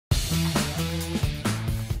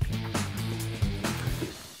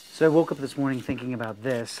So I woke up this morning thinking about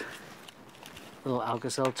this. Little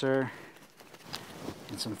Alka-Seltzer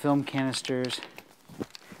and some film canisters.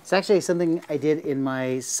 It's actually something I did in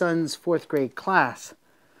my son's 4th grade class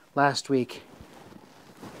last week.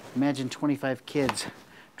 Imagine 25 kids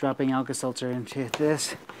dropping Alka-Seltzer into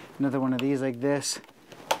this, another one of these like this,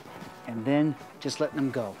 and then just letting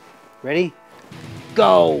them go. Ready?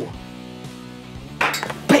 Go!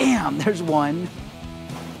 Bam! There's one.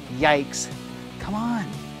 Yikes. Come on.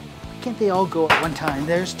 Why can't they all go at one time?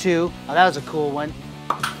 There's two. Oh, that was a cool one.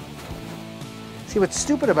 See, what's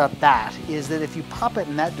stupid about that is that if you pop it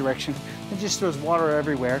in that direction, it just throws water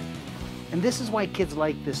everywhere. And this is why kids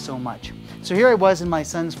like this so much. So here I was in my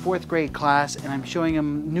son's 4th grade class, and I'm showing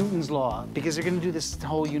him Newton's law, because they're going to do this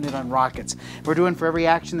whole unit on rockets. We're doing for every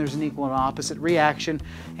action there's an equal and opposite reaction,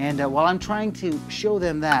 and while I'm trying to show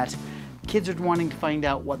them that, kids are wanting to find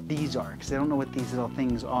out what these are, because they don't know what these little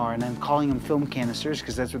things are, and I'm calling them film canisters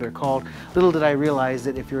because that's what they're called. Little did I realize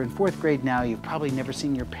that if you're in 4th grade now, you've probably never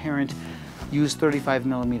seen your parent use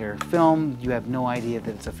 35mm film. You have no idea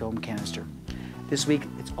that it's a film canister. This week,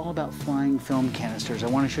 it's all about flying film canisters. I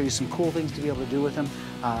want to show you some cool things to be able to do with them,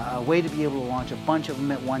 a way to be able to launch a bunch of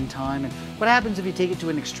them at one time, and what happens if you take it to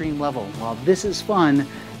an extreme level. While this is fun,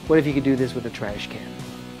 what if you could do this with a trash can?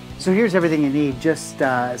 So here's everything you need, just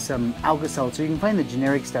some Alka-Seltzer. You can find the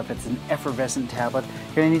generic stuff. It's an effervescent tablet.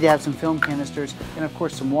 You're going to need to have some film canisters and, of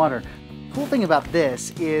course, some water. The cool thing about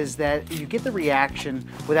this is that you get the reaction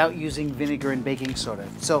without using vinegar and baking soda.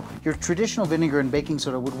 So your traditional vinegar and baking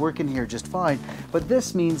soda would work in here just fine, but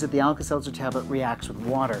this means that the Alka-Seltzer tablet reacts with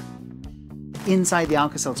water. Inside the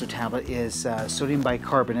Alka-Seltzer tablet is sodium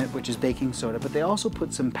bicarbonate, which is baking soda, but they also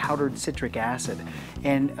put some powdered citric acid,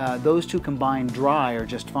 and those two combined dry are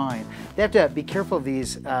just fine. They have to be careful of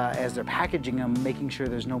these as they're packaging them, making sure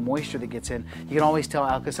there's no moisture that gets in. You can always tell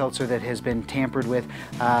Alka-Seltzer that has been tampered with,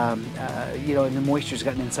 you know, and the moisture's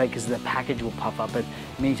gotten inside because the package will puff up, and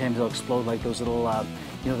many times they'll explode like those little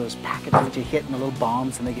you know, those packets that you hit in the little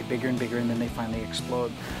bombs, and they get bigger and bigger, and then they finally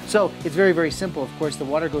explode. So it's very, very simple. Of course, the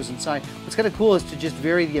water goes inside. What's kind of cool is to just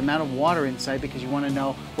vary the amount of water inside, because you want to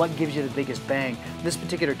know what gives you the biggest bang. In this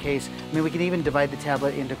particular case, I mean, we can even divide the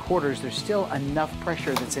tablet into quarters. There's still enough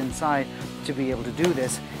pressure that's inside to be able to do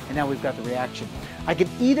this, and now we've got the reaction. I can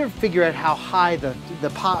either figure out how high the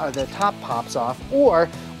top pops off, or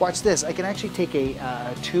watch this. I can actually take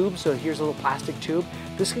a tube. So here's a little plastic tube.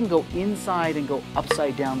 This can go inside and go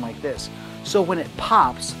upside down like this. So when it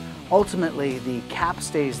pops, ultimately the cap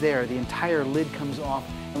stays there, the entire lid comes off,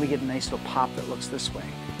 and we get a nice little pop that looks this way.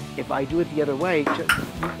 If I do it the other way, I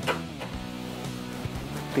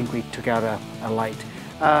think we took out a light.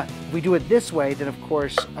 If we do it this way, then of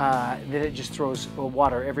course, then it just throws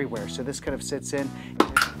water everywhere. So this kind of sits in.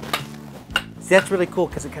 See, that's really cool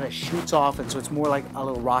because it kind of shoots off, and so it's more like a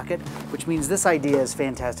little rocket, which means this idea is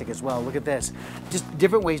fantastic as well. Look at this. Just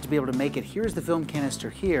different ways to be able to make it. Here's the film canister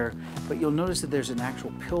here, but you'll notice that there's an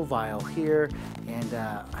actual pill vial here, and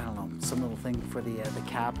I don't know, some little thing for the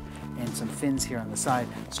cap, and some fins here on the side.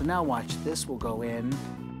 So now watch, this will go in.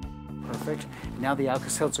 Perfect. Now the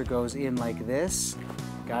Alka-Seltzer goes in like this.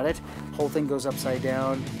 Got it? Whole thing goes upside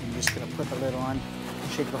down. You're just going to put the lid on,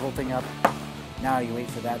 shake the whole thing up. Now you wait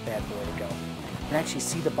for that bad boy to go. You can actually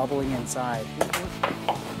see the bubbling inside.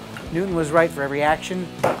 Newton was right. For every action,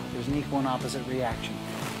 there's an equal and opposite reaction.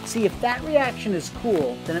 See, if that reaction is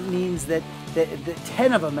cool, then it means that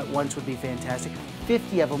 10 of them at once would be fantastic.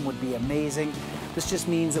 50 of them would be amazing. This just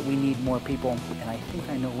means that we need more people, and I think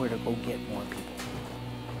I know where to go get more people.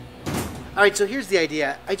 All right, so here's the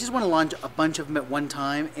idea. I just want to launch a bunch of them at one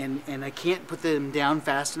time, and I can't put them down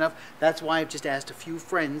fast enough. That's why I've just asked a few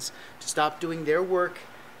friends to stop doing their work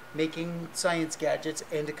making science gadgets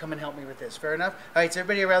and to come and help me with this. Fair enough? All right, so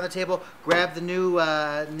everybody around the table, grab the new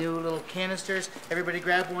little canisters. Everybody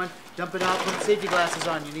grab one, dump it out, put safety glasses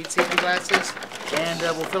on. You need safety glasses, and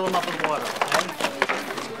we'll fill them up with water. Okay?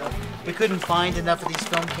 We couldn't find enough of these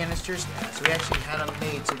film canisters, so we actually had them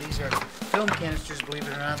made. So these are film canisters, believe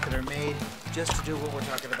it or not, that are made just to do what we're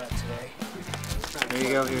talking about today. There you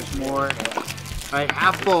go, here's more. All right,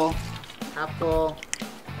 half full, half full.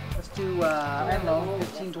 Let's do, I don't know,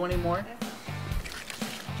 15, 20 more.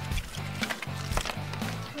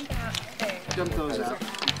 Dump those out.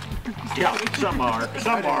 Yeah, some are, and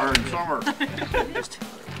some are. Just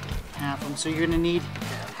half them, so you're gonna need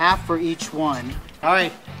half for each one. All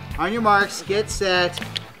right, on your marks, get set.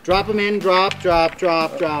 Drop them in, drop, drop,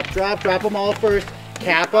 drop, drop, drop. Drop them all first.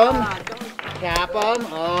 Cap them. Cap them.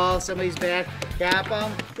 Oh, somebody's bad. Cap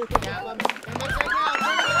them. Cap them.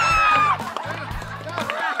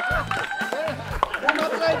 Come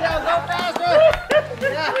upside down. Go faster.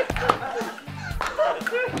 Yeah.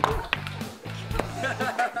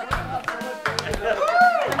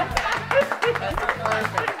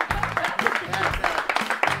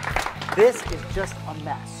 This is just a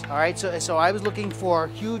mess. All right, so I was looking for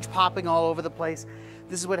huge popping all over the place.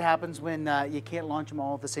 This is what happens when you can't launch them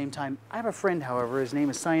all at the same time. I have a friend, however, his name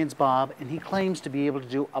is Science Bob, and he claims to be able to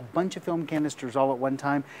do a bunch of film canisters all at one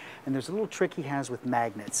time, and there's a little trick he has with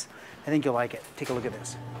magnets. I think you'll like it. Take a look at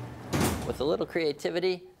this. With a little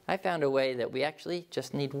creativity, I found a way that we actually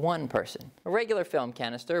just need one person. A regular film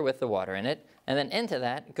canister with the water in it, and then into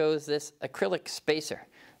that goes this acrylic spacer.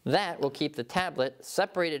 That will keep the tablet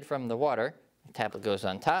separated from the water. The tablet goes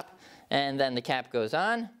on top, and then the cap goes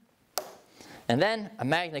on, and then a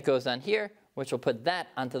magnet goes on here, which will put that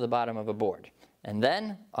onto the bottom of a board. And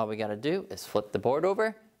then all we got to do is flip the board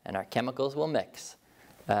over, and our chemicals will mix.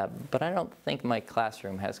 But I don't think my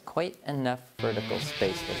classroom has quite enough vertical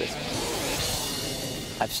space for this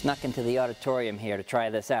one. I've snuck into the auditorium here to try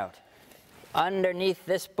this out. Underneath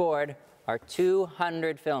this board are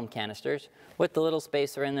 200 film canisters with the little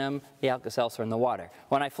spacer in them, the Alka-Seltzer, and the water.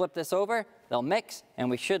 When I flip this over, they'll mix, and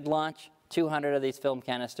we should launch 200 of these film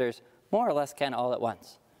canisters more or less kind of all at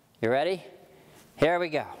once. You ready? Here we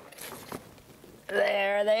go.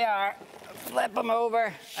 There they are. Flip them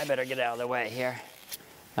over. I better get out of the way here.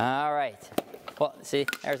 All right. Well, see,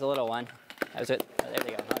 there's a little one. That was it. Oh, there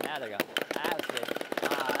they go. Oh, now they're going. That's good. Oh,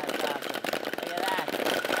 that's awesome. Look at that.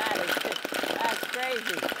 That's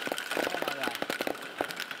crazy. Oh, my God.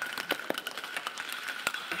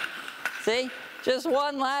 See? Just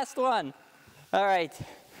one last one. All right.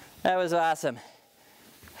 That was awesome.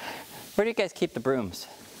 Where do you guys keep the brooms?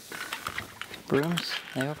 Brooms?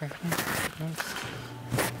 They over here? Brooms?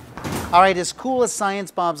 All right, as cool as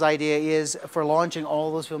Science Bob's idea is for launching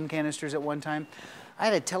all those film canisters at one time, I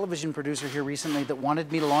had a television producer here recently that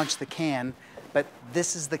wanted me to launch the can, but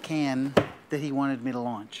this is the can that he wanted me to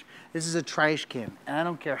launch. This is a trash can, and I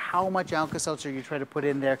don't care how much Alka-Seltzer you try to put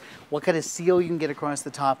in there, what kind of seal you can get across the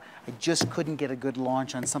top, I just couldn't get a good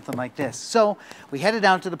launch on something like this. So we headed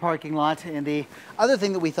out to the parking lot, and the other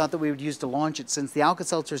thing that we thought that we would use to launch it, since the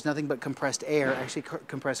Alka-Seltzer is nothing but compressed air, actually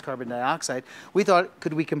compressed carbon dioxide, we thought,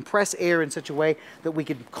 could we compress air in such a way that we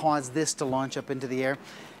could cause this to launch up into the air?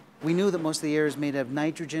 We knew that most of the air is made of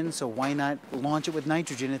nitrogen, so why not launch it with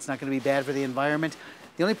nitrogen? It's not going to be bad for the environment.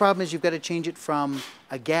 The only problem is you've got to change it from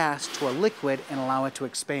a gas to a liquid and allow it to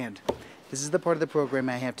expand. This is the part of the program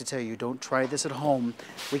I have to tell you, don't try this at home.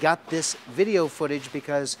 We got this video footage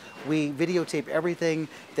because we videotape everything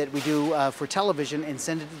that we do for television and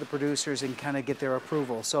send it to the producers and kind of get their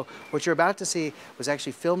approval. So what you're about to see was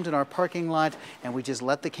actually filmed in our parking lot, and we just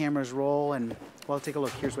let the cameras roll, and well, take a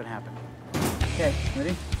look. Here's what happened. Okay,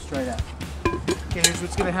 ready? Let's try that. Okay, here's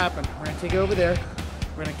what's going to happen. We're going to take it over there,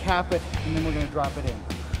 we're going to cap it, and then we're going to drop it in.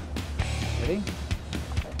 Ready?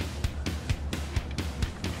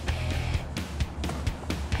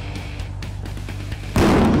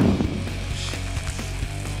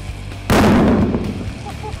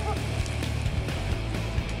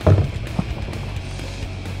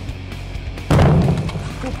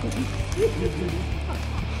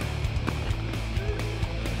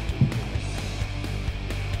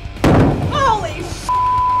 Holy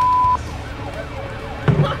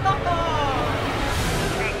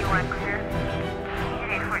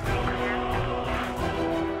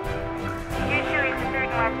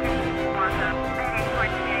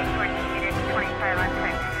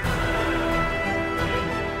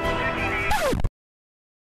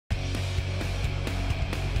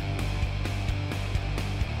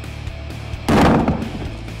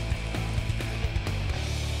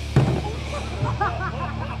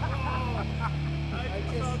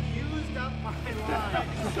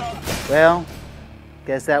Well,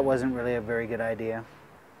 guess that wasn't really a very good idea.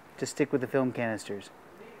 Just stick with the film canisters.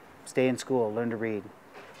 Stay in school, learn to read.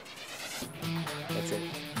 That's it.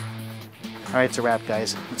 All right, it's a wrap,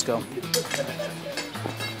 guys. Let's go.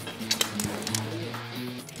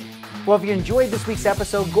 Well, if you enjoyed this week's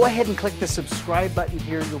episode, go ahead and click the subscribe button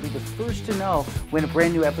here. You'll be the first to know when a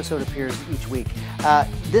brand new episode appears each week.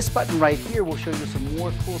 This button right here will show you some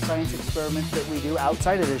more cool science experiments that we do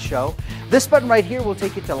outside of this show. This button right here will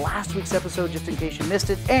take you to last week's episode just in case you missed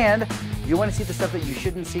it. And if you want to see the stuff that you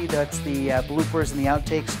shouldn't see, that's the bloopers and the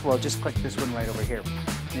outtakes, well, just click this one right over here.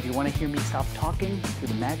 And if you want to hear me stop talking through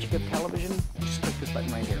the magic of television, just click this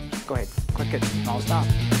button right here. Go ahead, click it, and I'll stop.